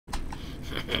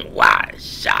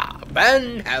What's up,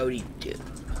 and howdy do?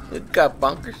 We got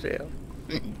bunker sale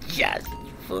just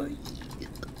for you.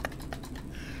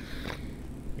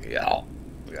 Yo.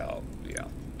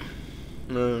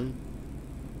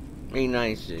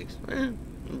 896.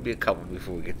 It'll be a couple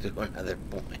before we get to another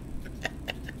point.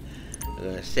 We're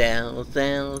gonna sell.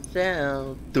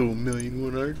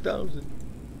 2,100,000.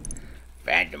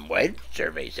 Phantom Wedge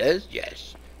survey says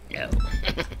yes. No.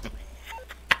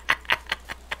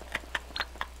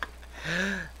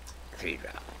 Three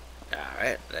drop.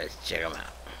 Alright, let's check them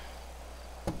out.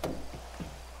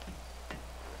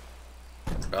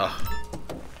 Oh.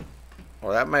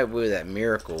 Well, that might be that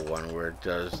miracle one where it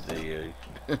does the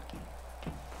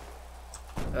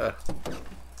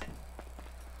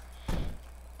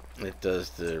it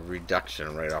does the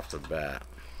reduction right off the bat.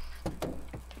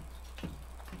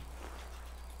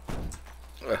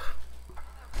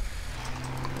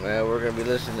 Well, we're gonna be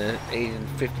listening to Agent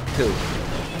 52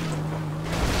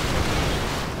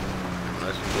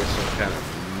 unless we get some kind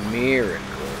of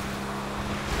miracle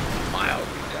mild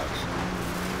reduction.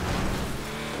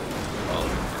 Oh,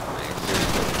 it's just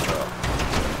gonna go.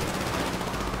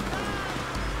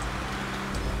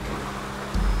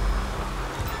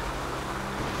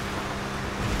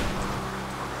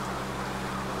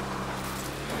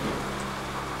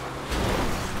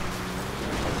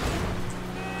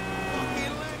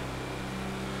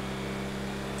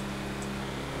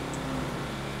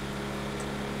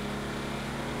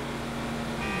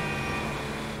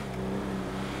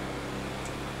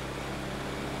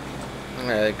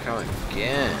 They come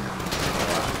again.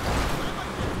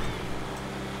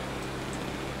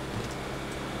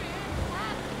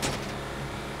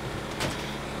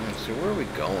 So where are we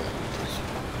going with this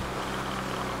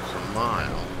one? It's a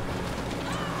mile.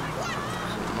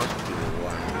 So it must be the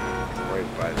one right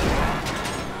by the...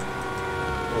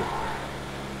 Oh.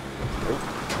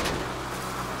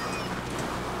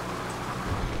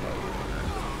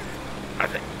 I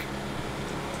think.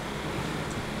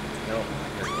 No.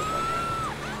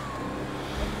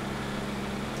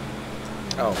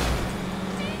 Oh.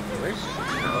 Where's...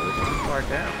 No, it's too far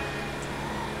down.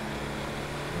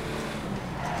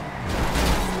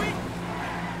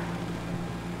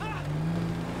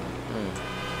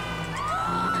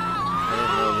 I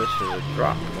didn't know this was a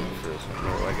drop going for this one.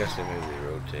 Oh, I guess they maybe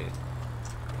rotate.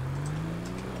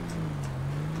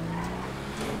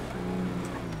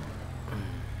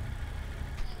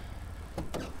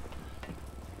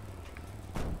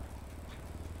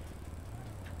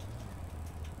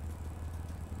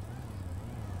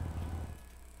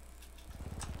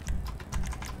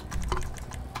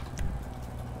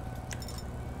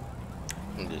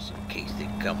 Just in case they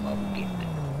come up and get the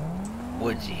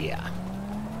woods here.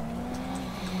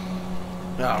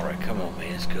 Alright, come on,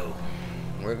 man, let's go.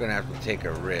 We're gonna have to take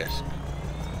a risk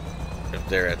if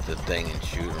they're at the thing and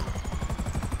shoot them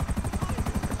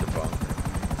at the bunker.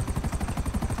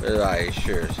 But I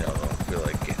sure as hell don't feel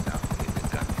like getting out and getting a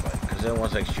gunfight, because then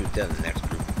once I shoot them, the next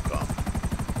group will come.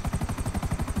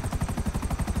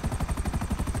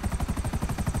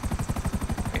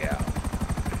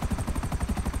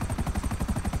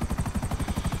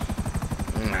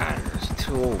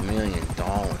 $2 million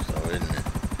though, isn't it?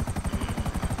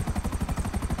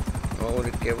 What would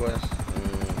it give us?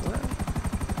 Well,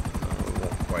 no, we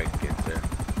won't quite get there.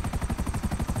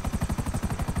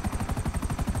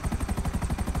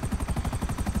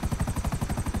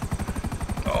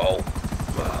 Oh,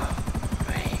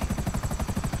 man.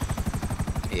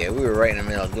 Yeah, we were right in the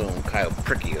middle of doing Kyle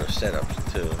Prickio setups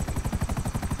too.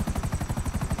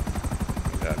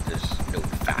 We got this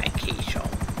notification.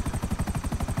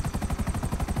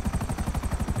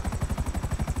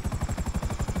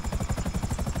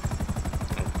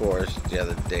 Of course, the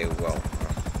other day, well,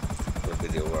 the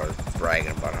video where I was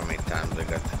bragging about how many times I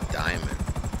got the diamond.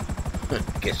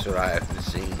 Guess what I haven't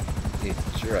seen?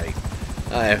 That's right.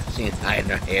 I haven't seen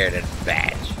either hair that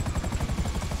badge.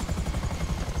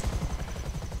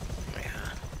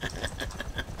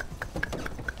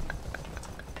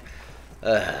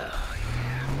 Yeah.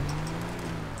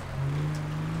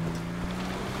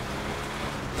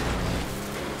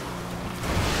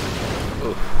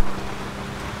 Oof.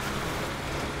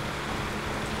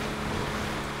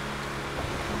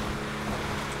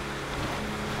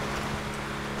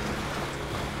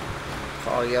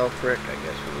 Follow Yellow Prick, I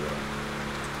guess we will.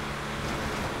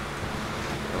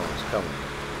 No one's coming.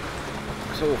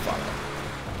 So we'll follow.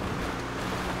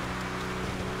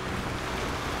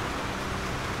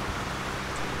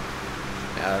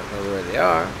 I don't know where they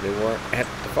are. They weren't at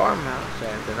the farmhouse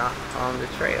and they're not on the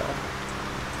trail.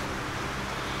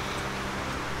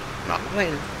 Not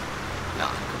complaining.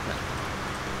 Not complaining.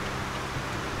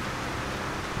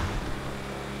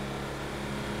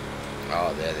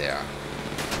 Oh, there they are.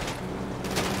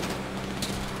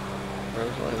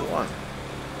 There's only one.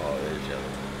 Oh, there's the other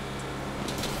one.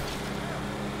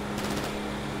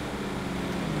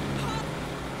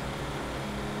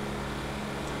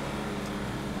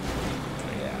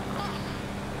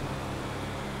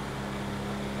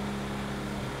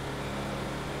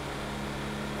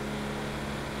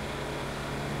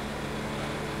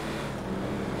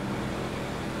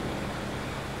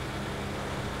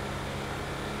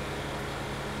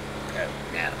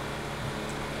 Now.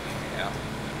 Yeah.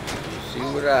 You see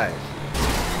what I see.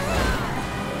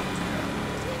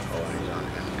 Oh, he's on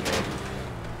him.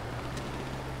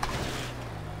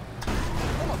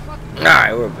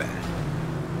 Alright, we're back.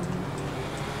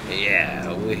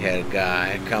 Yeah, we had a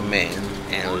guy come in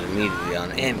and was immediately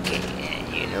on MK.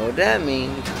 And you know what that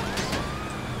means.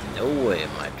 No way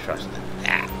am I trusting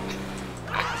that.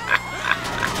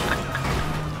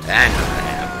 That ain't gonna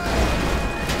happen.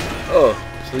 Oh.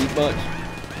 Sleep much?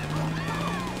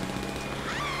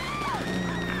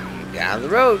 Down the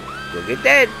road. You'll get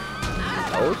dead.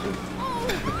 Oh,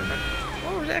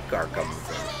 where was that car coming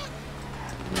from?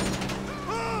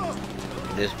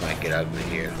 This might get ugly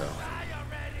here, though.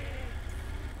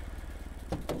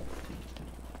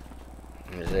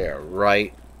 They are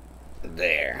right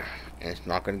there. And it's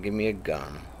not going to give me a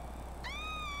gun.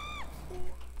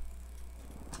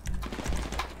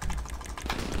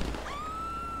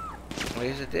 Well,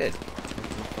 yes, it did.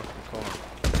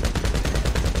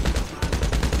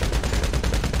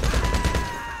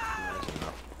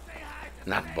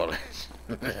 Enough bullets.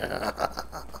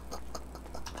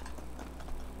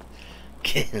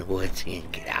 Get in the woods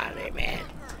and get out of there, man.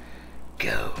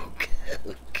 Go,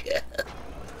 go, go.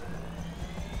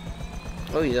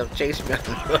 Oh, he's up chasing me on the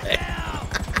way.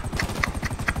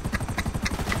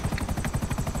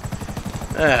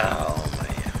 Oh,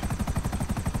 man.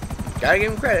 Gotta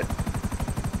give him credit.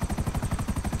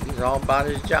 He's all about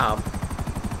his job.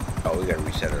 Oh, we gotta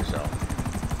reset ourselves.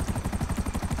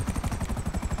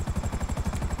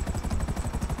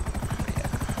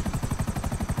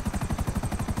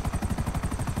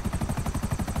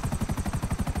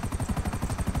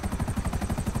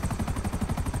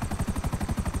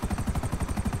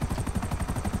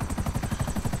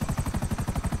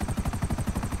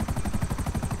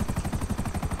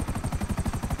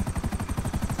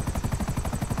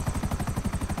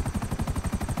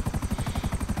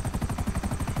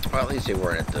 Well, at least they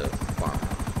weren't at the farm.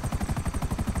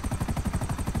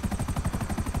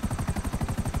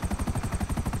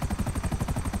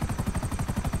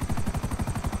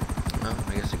 Well, I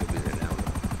guess it could be there now.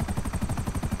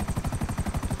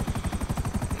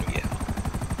 Yeah.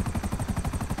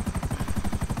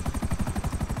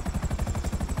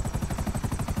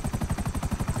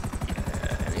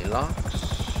 Any locks?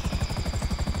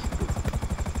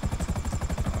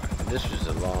 Alright, this was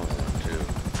a long one, too.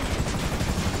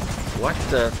 What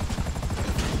the?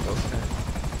 Okay.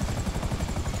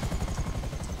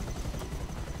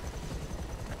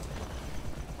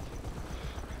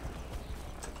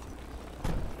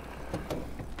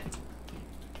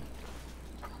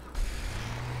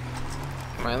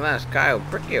 My last Cayo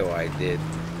Perico I did.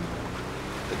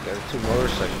 The two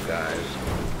motorcycle guys.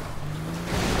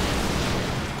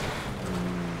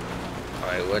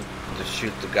 I went to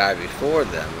shoot the guy before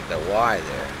them with the Y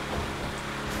there.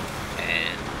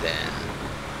 And then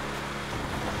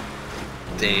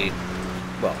they,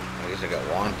 well, I guess I got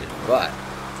wanted, but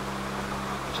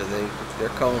so their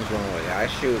cones went away. I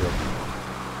shoot them,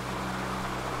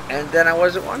 and then I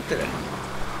wasn't wanted anymore.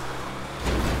 I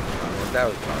don't know what that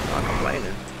was about. I'm not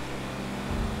complaining.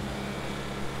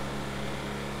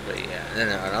 But yeah, and then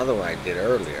another one I did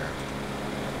earlier.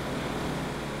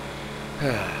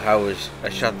 I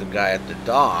shot the guy at the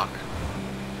dock.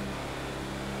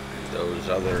 Those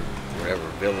other whatever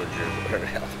villagers, whatever the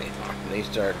hell they are, and they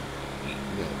started,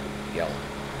 yelling,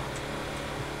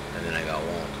 and then I got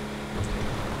wanted.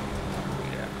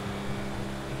 Yeah.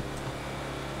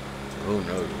 Who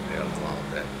knows what the hell's wrong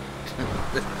with that?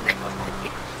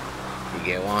 You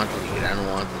get wanted, you get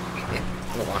unwanted, you get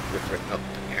wanted for no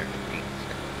apparent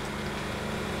reason.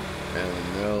 Oh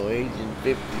no, Agent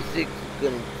 56 is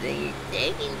gonna say you're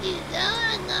taking too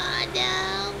long, Otto.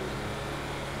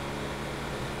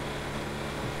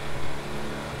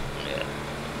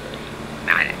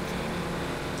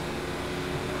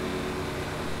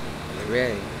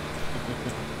 Ready.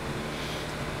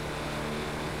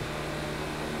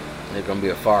 There's gonna be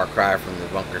a far cry from the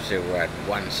bunker, say we're at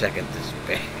 1 second to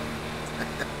spare.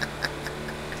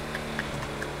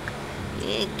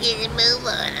 Get a move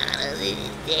on, Otto. This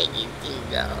is taking too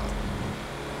long.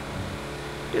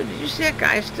 Dude, did you see that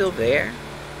guy still there?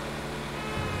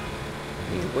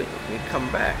 You wait, you come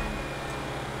back.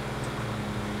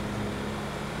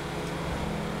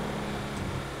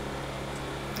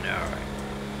 Alright.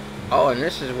 Oh, and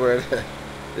this is where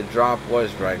the drop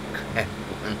was, right?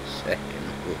 1 second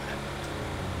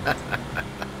left.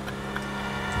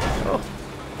 Oh.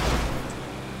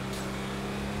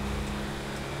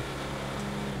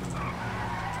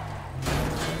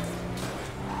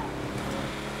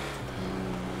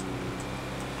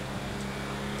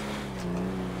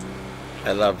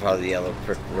 I love how the yellow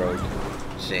brick road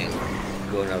saying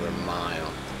go another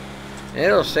mile. And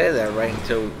it'll say that right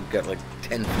until we've got like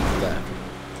 10 feet left.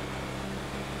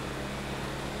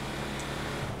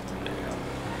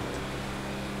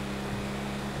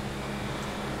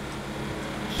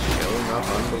 Sure enough,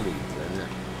 unbelievable, isn't it?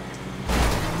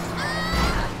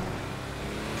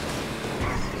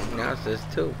 Now it says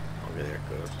 2. Okay, there it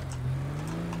goes.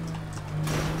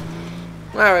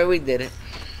 Alright, we did it.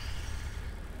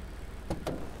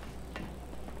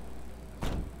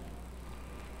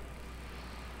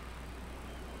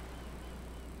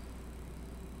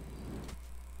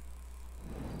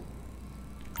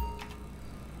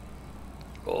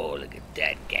 Oh, look at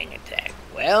that gang attack.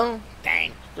 Well,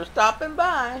 thanks for stopping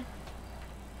by.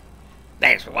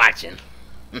 Thanks for watching.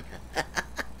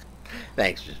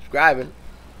 Thanks for subscribing.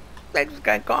 Thanks for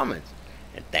kind comments.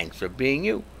 And thanks for being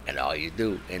you and all you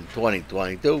do in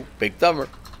 2022. Big Thumber.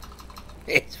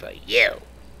 It's for you.